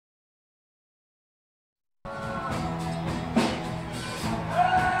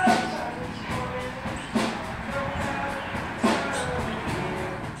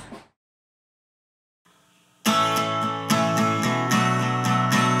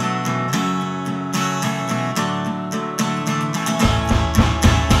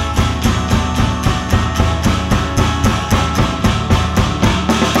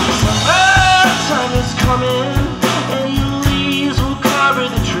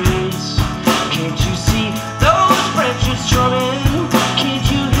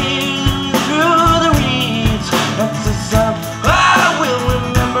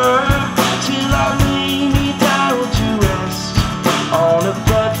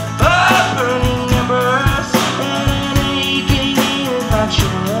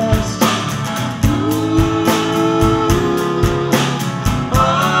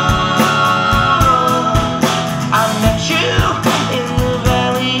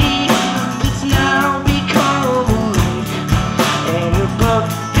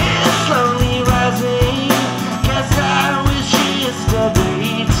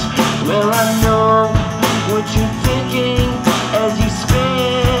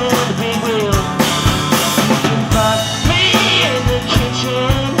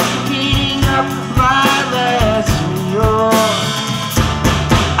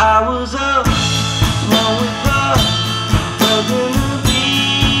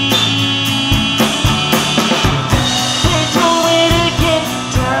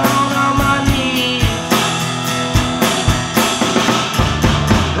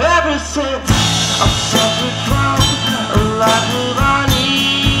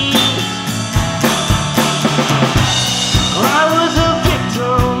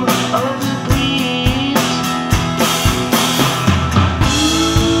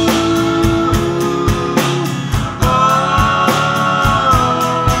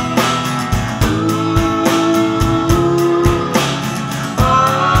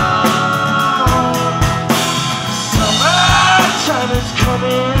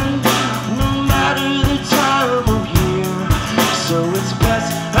it's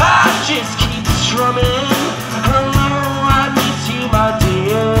best I just keep strumming. Hello, I miss you, my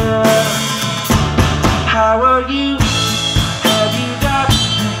dear. How are you? Have you got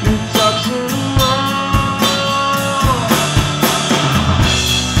your ducks in a row?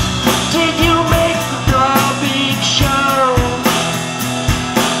 Did you make the big show?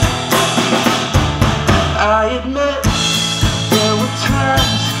 I admit there were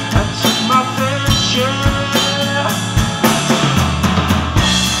times I took my fair share.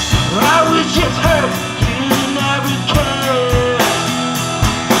 I was just hurt